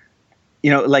sobriety,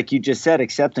 like you just said,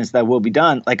 acceptance, that will be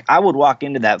done. Like, I would walk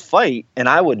into that fight and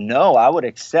I would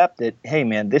accept that, hey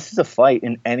man, this is a fight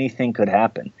and anything could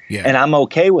happen. Yeah. And I'm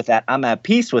okay with that. I'm at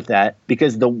peace with that,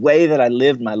 because the way that I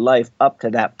lived my life up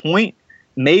to that point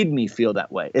made me feel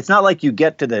that way. It's not like you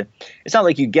get to the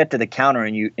counter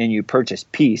and you purchase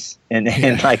peace and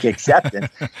like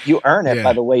acceptance. You earn it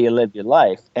by the way you live your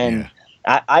life. And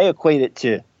I equate it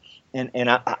to, and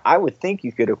I would think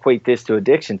you could equate this to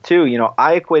addiction too.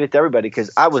 I equate it to everybody,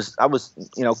 because I was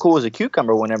cool as a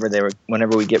cucumber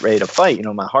whenever we get ready to fight.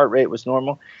 My heart rate was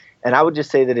normal, and I would just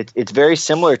say that it's very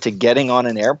similar to getting on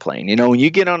an airplane. When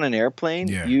you get on an airplane,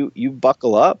 you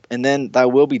buckle up, and then thy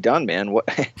will be done, man.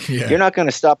 You're not going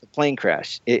to stop a plane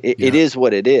crash. It is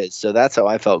what it is. So that's how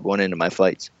I felt going into my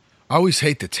fights. I always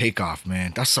hate the takeoff,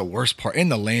 man. That's the worst part. In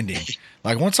the landing.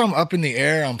 Like, once I'm up in the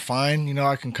air, I'm fine.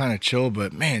 I can kind of chill.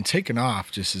 But, man, taking off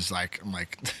just is like, I'm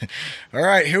like, all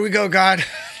right, here we go, God.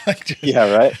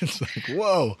 Yeah, right? It's like,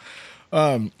 whoa.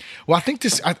 Well, I think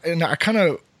this, I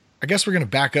guess we're going to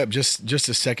back up just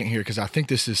a second here, because I think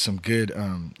this is some good,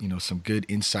 some good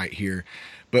insight here.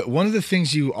 But one of the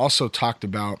things you also talked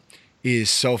about is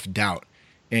self-doubt.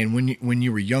 And when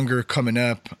you were younger, coming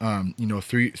up,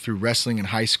 through wrestling in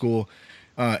high school,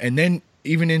 and then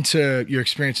even into your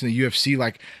experience in the UFC,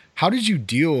 like, how did you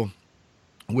deal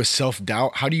with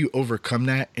self-doubt? How do you overcome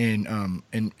that? And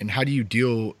how do you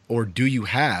deal, or do you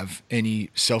have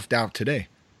any self-doubt today?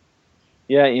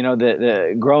 Yeah,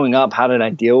 the growing up, how did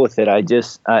I deal with it? I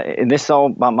just, and this is all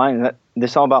about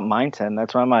mindset. And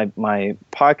that's why my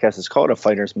podcast is called A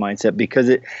Fighter's Mindset,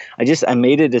 because I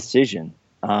made a decision.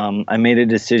 I made a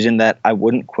decision that I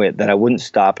wouldn't quit, that I wouldn't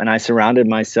stop. And I surrounded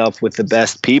myself with the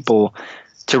best people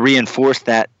to reinforce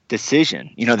that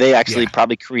decision. They actually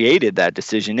probably created that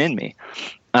decision in me.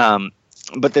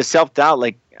 But the self-doubt,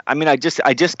 like, I mean, I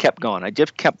just kept going. I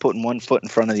just kept putting one foot in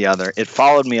front of the other. It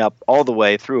followed me up all the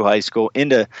way through high school,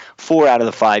 into 4 out of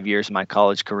the 5 years of my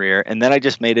college career. And then I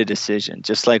just made a decision,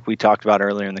 just like we talked about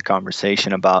earlier in the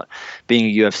conversation about being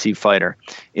a UFC fighter.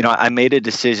 I made a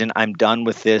decision. I'm done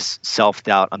with this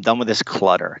self-doubt. I'm done with this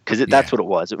clutter, because that's what it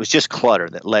was. It was just clutter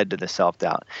that led to the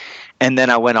self-doubt. And then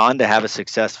I went on to have a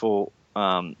successful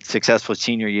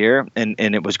senior year, and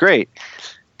it was great.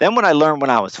 Then when I learned when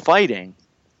I was fighting,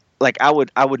 like I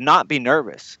would not be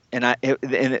nervous, and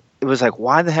it was like,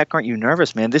 why the heck aren't you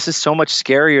nervous, man? This is so much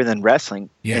scarier than wrestling,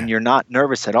 and you're not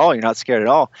nervous at all. You're not scared at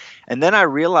all. And then I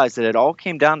realized that it all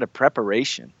came down to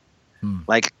preparation.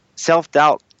 Like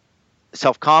self-doubt,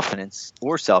 self-confidence,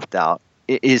 or self-doubt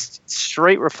is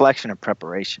straight reflection of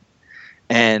preparation.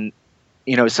 And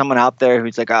someone out there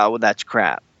who's like, oh, well, that's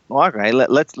crap. Well, all right,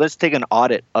 let's take an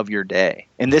audit of your day.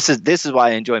 And this is why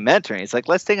I enjoy mentoring. It's like,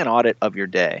 let's take an audit of your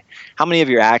day. How many of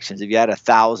your actions, if you had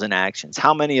 1,000 actions,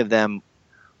 how many of them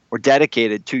were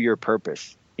dedicated to your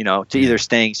purpose? To either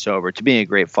staying sober, to being a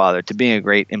great father, to being a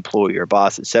great employee or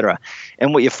boss, etc.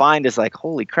 And what you find is like,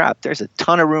 holy crap, there's a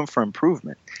ton of room for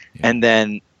improvement. Yeah. And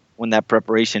then when that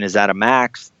preparation is at a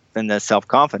max, then the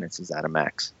self-confidence is at a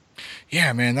max.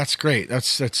 Yeah, man, that's great.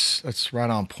 That's right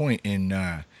on point.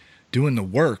 In doing the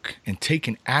work and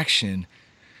taking action,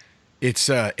 it's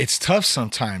tough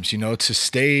sometimes, to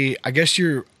stay. I guess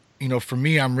for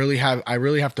me, I really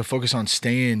have to focus on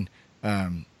staying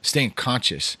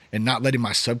conscious and not letting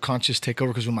my subconscious take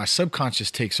over. Because when my subconscious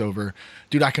takes over,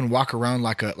 dude, I can walk around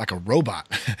like a robot,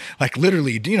 like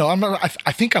literally.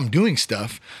 I think I'm doing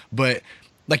stuff, but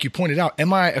like you pointed out,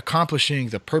 am I accomplishing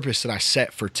the purpose that I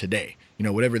set for today?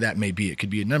 Whatever that may be. It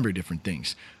could be a number of different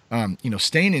things.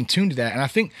 Staying in tune to that. And I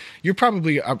think you're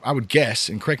probably, I would guess,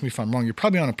 and correct me if I'm wrong, you're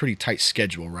probably on a pretty tight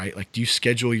schedule, right? Like, do you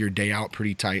schedule your day out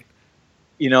pretty tight?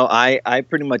 I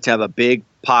pretty much have a big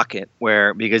pocket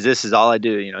because this is all I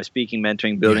do, speaking,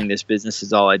 mentoring, building this business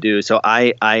is all I do. So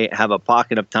I have a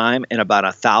pocket of time and about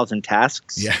 1,000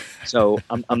 tasks. Yeah. So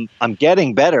I'm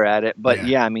getting better at it, but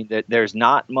I mean, there's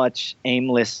not much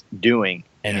aimless doing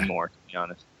anymore, to be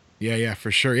honest. Yeah, for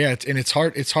sure. Yeah. It's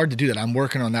hard to do that. I'm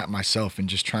working on that myself and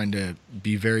just trying to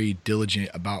be very diligent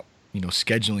about,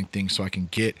 scheduling things so I can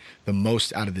get the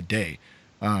most out of the day.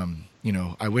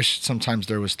 I wish sometimes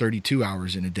there was 32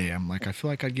 hours in a day. I'm like, I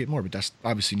feel like I'd get more, but that's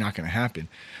obviously not going to happen.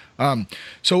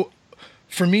 So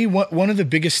for me, one of the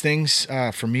biggest things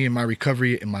for me in my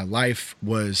recovery in my life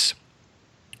was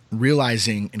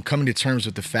realizing and coming to terms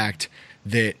with the fact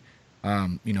that,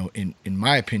 in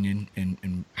my opinion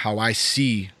and how I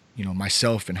see,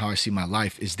 myself and how I see my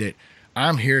life is that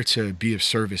I'm here to be of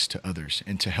service to others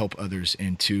and to help others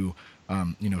and to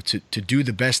do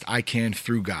the best I can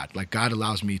through God. Like, God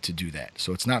allows me to do that.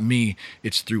 So it's not me,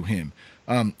 it's through him.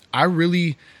 I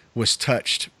really was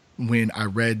touched when I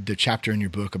read the chapter in your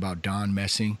book about Don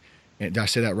Messing. Did I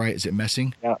say that right? Is it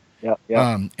Messing?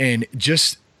 Yeah. And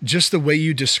just the way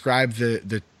you described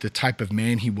the type of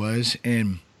man he was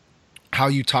and how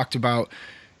you talked about,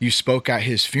 you spoke at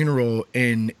his funeral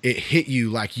and it hit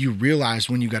you, like you realized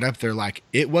when you got up there, like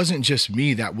it wasn't just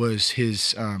me that was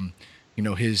his,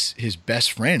 his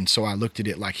best friend. So I looked at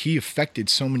it like he affected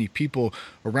so many people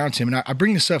around him. And I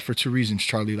bring this up for two reasons,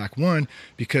 Charlie. Like, one,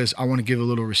 because I want to give a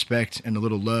little respect and a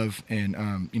little love and,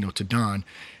 to Don.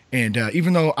 And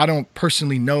even though I don't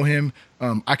personally know him,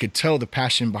 I could tell the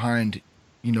passion behind,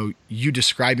 you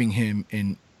describing him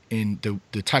in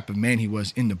the type of man he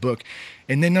was in the book.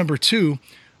 And then number two,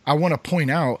 I want to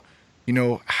point out,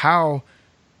 how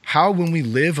when we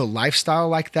live a lifestyle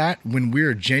like that, when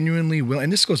we're genuinely willing,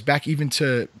 and this goes back even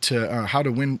to how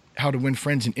to win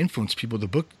friends and influence people, the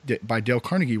book by Dale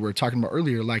Carnegie we were talking about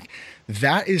earlier, like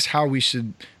that is how we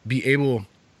should be able,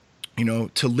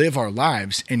 to live our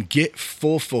lives and get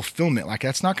full fulfillment. Like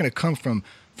that's not going to come from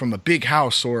a big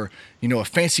house or, a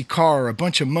fancy car or a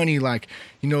bunch of money. Like,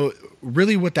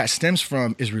 really what that stems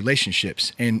from is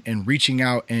relationships and reaching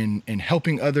out and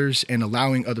helping others and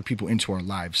allowing other people into our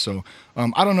lives. So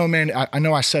I don't know, man, I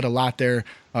know I said a lot there.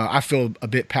 I feel a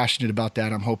bit passionate about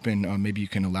that. I'm hoping maybe you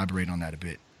can elaborate on that a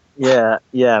bit. Yeah,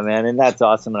 man. And that's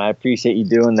awesome. And I appreciate you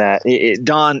doing that.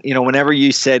 Don, whenever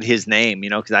you said his name,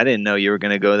 because I didn't know you were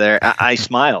going to go there, I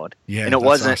smiled. Yeah, and it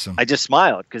wasn't, awesome. I just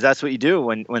smiled because that's what you do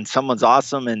when someone's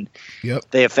awesome and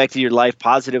they affected your life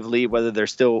positively, whether they're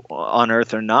still on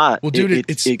earth or not. Well, dude,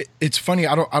 it's funny.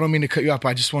 I don't mean to cut you off, but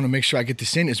I just want to make sure I get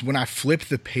this in is when I flipped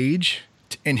the page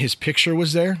and his picture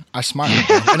was there, I smiled.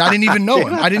 And I didn't even know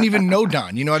him. I didn't even know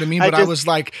Don, you know what I mean? But I was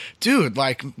like, dude,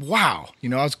 like, wow. I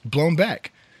was blown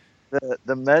back.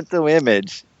 The mental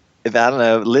image, if I don't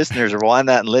know, listeners rewind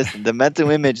that and listen, the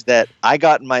mental image that I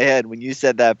got in my head when you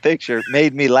said that picture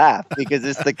made me laugh because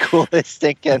it's the coolest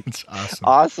stinking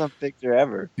awesome picture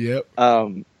ever. Yep.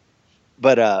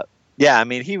 But I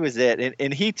mean, he was it.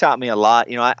 And he taught me a lot.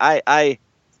 I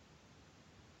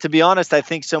to be honest, I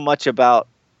think so much about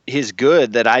his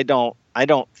good that I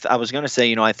was going to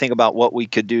say, I think about what we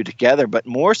could do together, but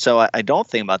more so, I don't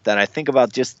think about that. I think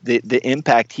about just the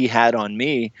impact he had on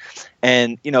me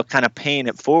and, kind of paying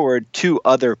it forward to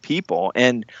other people.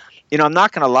 And, I'm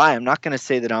not going to lie. I'm not going to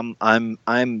say that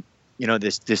I'm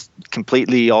this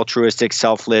completely altruistic,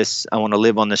 selfless, I want to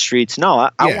live on the streets. No,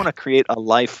 I want to create a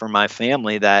life for my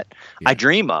family that I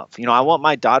dream of. I want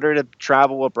my daughter to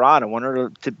travel abroad. I want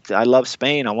her to I love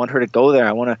Spain. I want her to go there.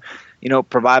 I want to,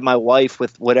 provide my wife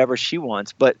with whatever she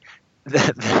wants. But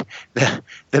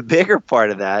the bigger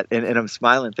part of that, and I'm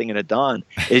smiling thinking of Don,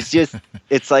 is just,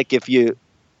 it's like if you,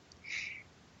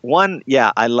 one,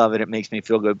 I love it. It makes me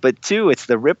feel good. But two, it's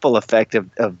the ripple effect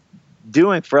of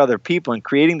doing for other people and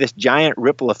creating this giant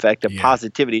ripple effect of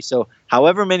positivity. So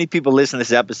however many people listen to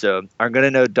this episode are going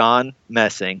to know Don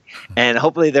Messing, and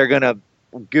hopefully they're going to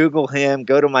Google him,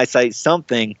 go to my site,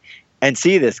 something, and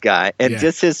see this guy. And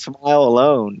just his smile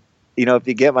alone, if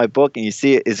you get my book and you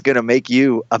see it, it's going to make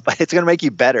you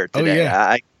better today.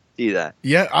 I see that.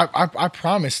 Yeah, I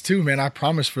promise too, man. I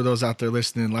promise for those out there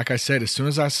listening. Like I said, as soon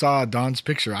as I saw Don's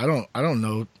picture, I don't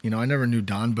know, I never knew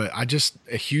Don, but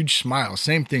a huge smile.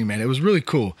 Same thing, man. It was really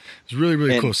cool. It was really,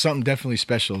 really cool. Something definitely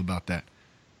special about that.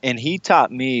 And he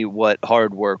taught me what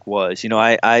hard work was.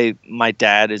 My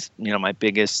dad is, my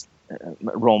biggest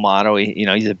role model.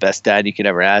 He's the best dad you could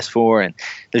ever ask for. And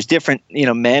there's different,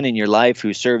 men in your life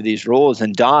who serve these roles.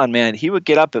 And Don, man, he would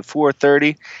get up at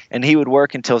 4:30 and he would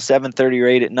work until 7:30 or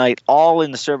 8 at night, all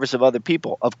in the service of other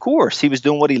people. Of course, he was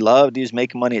doing what he loved. He was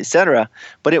making money, etc.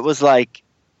 But it was like,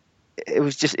 it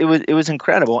was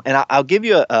incredible. And I'll give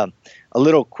you a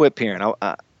little quip here.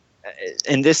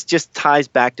 And this just ties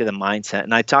back to the mindset.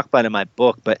 And I talk about it in my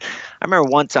book, but I remember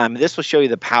one time, this will show you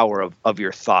the power of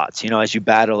your thoughts, as you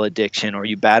battle addiction or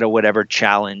you battle whatever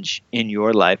challenge in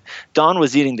your life. Don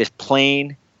was eating this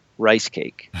plain rice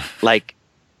cake, like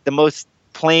the most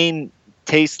plain,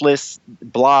 tasteless,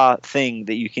 blah thing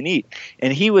that you can eat.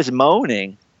 And he was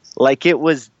moaning like it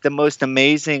was the most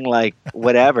amazing, like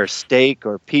whatever, steak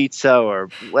or pizza or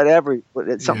whatever,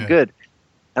 something good.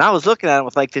 And I was looking at him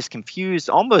with like this confused,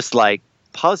 almost like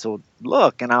puzzled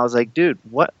look. And I was like, dude,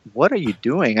 what are you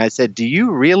doing? I said, do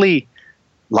you really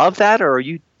love that? Or are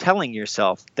you telling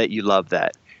yourself that you love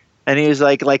that? And he was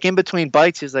like in between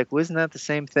bites, he was like, wasn't that the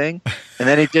same thing? And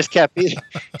then he just kept eating.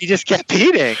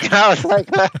 And I was like,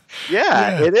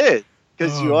 yeah. It is.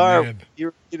 Because you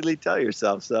repeatedly tell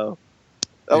yourself. So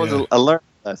that was a learning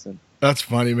lesson. That's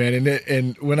funny, man.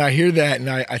 And when I hear that, and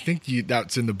I think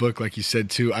that's in the book, like you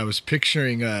said too, I was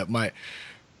picturing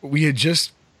we had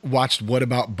just watched What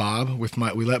About Bob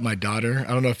we let my daughter.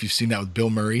 I don't know if you've seen that with Bill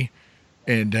Murray.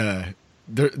 And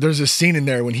there's a scene in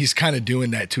there when he's kind of doing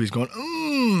that too. He's going,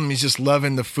 he's just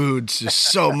loving the food just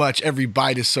so much. Every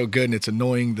bite is so good, and it's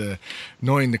annoying the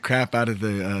crap out of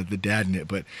the dad in it.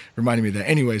 But reminding me of that.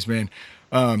 Anyways, man.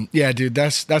 Dude,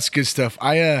 that's good stuff.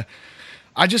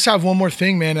 I just have one more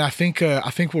thing, man. And I think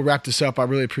we'll wrap this up. I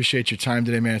really appreciate your time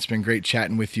today, man. It's been great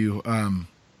chatting with you.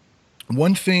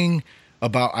 One thing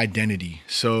about identity.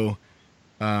 So,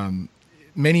 I've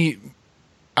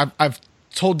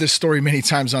told this story many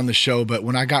times on the show, but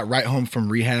when I got right home from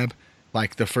rehab,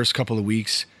 like the first couple of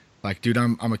weeks, like, dude,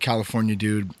 I'm a California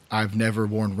dude. I've never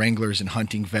worn Wranglers and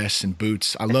hunting vests and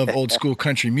boots. I love old school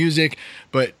country music,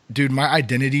 but dude, my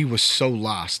identity was so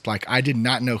lost. Like, I did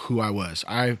not know who I was.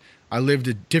 I lived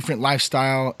a different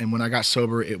lifestyle, and when I got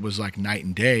sober, it was like night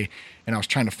and day. And I was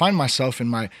trying to find myself.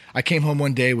 And I came home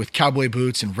one day with cowboy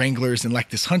boots and Wranglers and like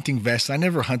this hunting vest. I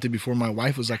never hunted before. My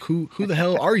wife was like, "Who the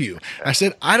hell are you?" I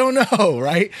said, "I don't know."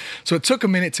 Right? So it took a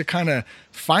minute to kind of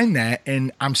find that,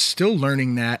 and I'm still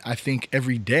learning that. I think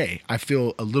every day I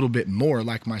feel a little bit more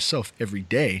like myself every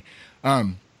day.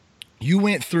 You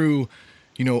went through,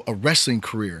 a wrestling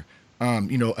career,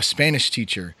 a Spanish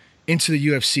teacher, into the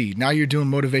UFC. Now you're doing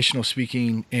motivational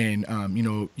speaking, and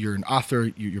you're an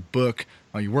author, your book,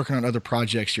 you're working on other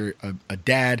projects, you're a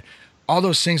dad, all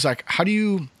those things. Like, how do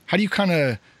you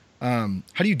deal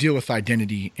with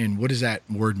identity, and what does that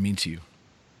word mean to you?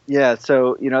 Yeah.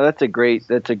 So, that's a great,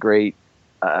 great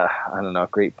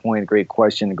point, great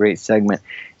question, a great segment.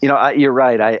 You're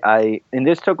right. And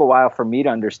this took a while for me to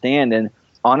understand. And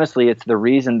honestly, it's the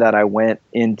reason that I went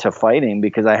into fighting,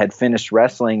 because I had finished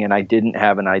wrestling and I didn't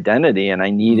have an identity, and I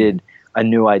needed a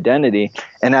new identity.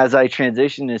 And as I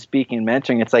transitioned to speaking and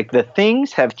mentoring, it's like the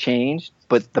things have changed,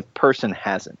 but the person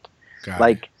hasn't.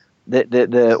 Like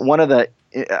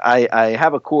I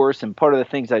have a course, and part of the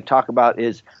things I talk about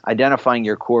is identifying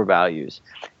your core values.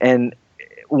 And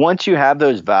once you have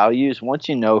those values, once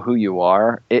you know who you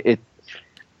are,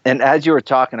 and as you were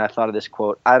talking, I thought of this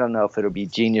quote. I don't know if it'll be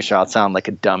genius or I'll sound like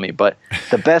a dummy, but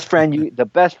the best friend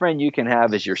you can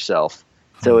have is yourself.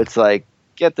 So it's like,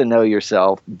 get to know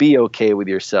yourself, be okay with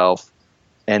yourself,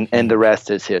 and the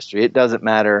rest is history. It doesn't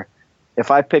matter if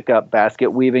I pick up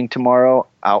basket weaving tomorrow,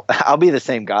 I'll be the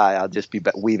same guy. I'll just be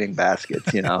weaving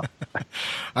baskets, you know.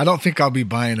 I don't think I'll be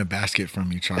buying a basket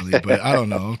from you, Charlie, but I don't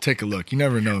know. I'll take a look. You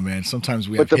never know, man. Sometimes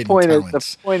we have hidden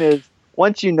talents. The point is,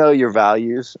 once you know your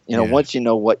values, you know, once you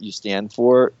know what you stand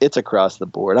for, it's across the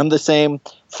board. I'm the same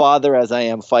father as I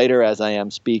am fighter, as I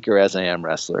am speaker, as I am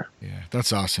wrestler. Yeah,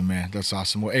 that's awesome, man. That's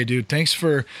awesome. Well, hey, dude, thanks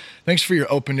for your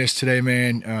openness today,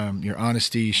 man. Your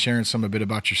honesty, sharing some a bit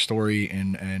about your story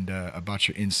and about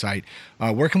your insight.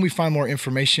 Where can we find more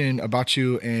information about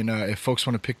you? And if folks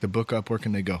want to pick the book up, where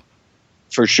can they go?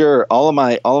 For sure. All of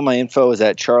my info is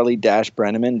at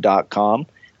charlie-brenneman.com.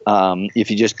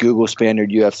 If you just Google Spaniard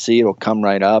UFC, it'll come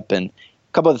right up. And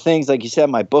a couple of things, like you said,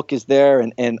 my book is there.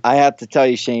 And I have to tell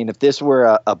you, Shane, if this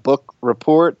were a book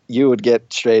report, you would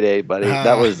get straight A, buddy.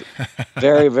 That was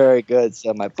very, very good.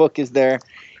 So my book is there.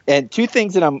 And two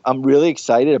things that I'm really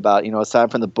excited about, you know,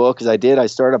 aside from the book, is I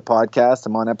started a podcast.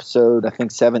 I'm on episode, I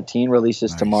think 17,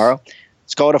 releases tomorrow.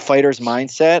 It's called A Fighter's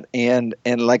Mindset, and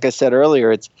like I said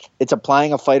earlier, it's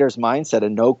applying a fighter's mindset, a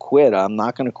no quit. I'm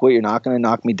not going to quit. You're not going to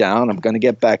knock me down. I'm going to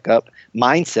get back up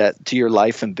mindset to your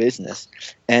life and business.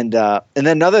 And then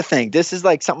another thing, this is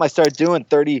like something I started doing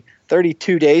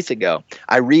 32 days ago.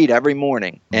 I read every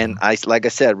morning, and like I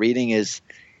said, reading is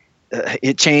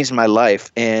it changed my life.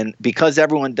 And because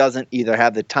everyone doesn't either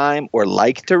have the time or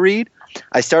like to read,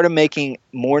 I started making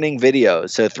morning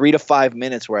videos, so 3 to 5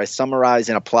 minutes, where I summarize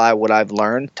and apply what I've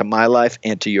learned to my life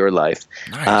and to your life.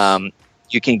 Nice.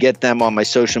 You can get them on my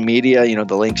social media. You know,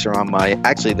 the links are on the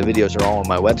videos are all on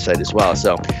my website as well.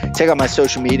 So check out my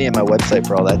social media and my website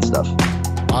for all that stuff.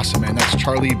 Awesome, man. That's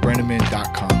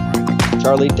charliebrenneman.com, right?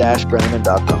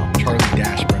 Charlie-brenneman.com.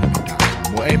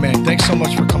 Charlie-brenneman.com. Well, hey, man, thanks so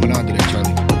much for coming on today,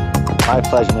 Charlie. My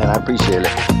pleasure, man. I appreciate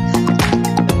it.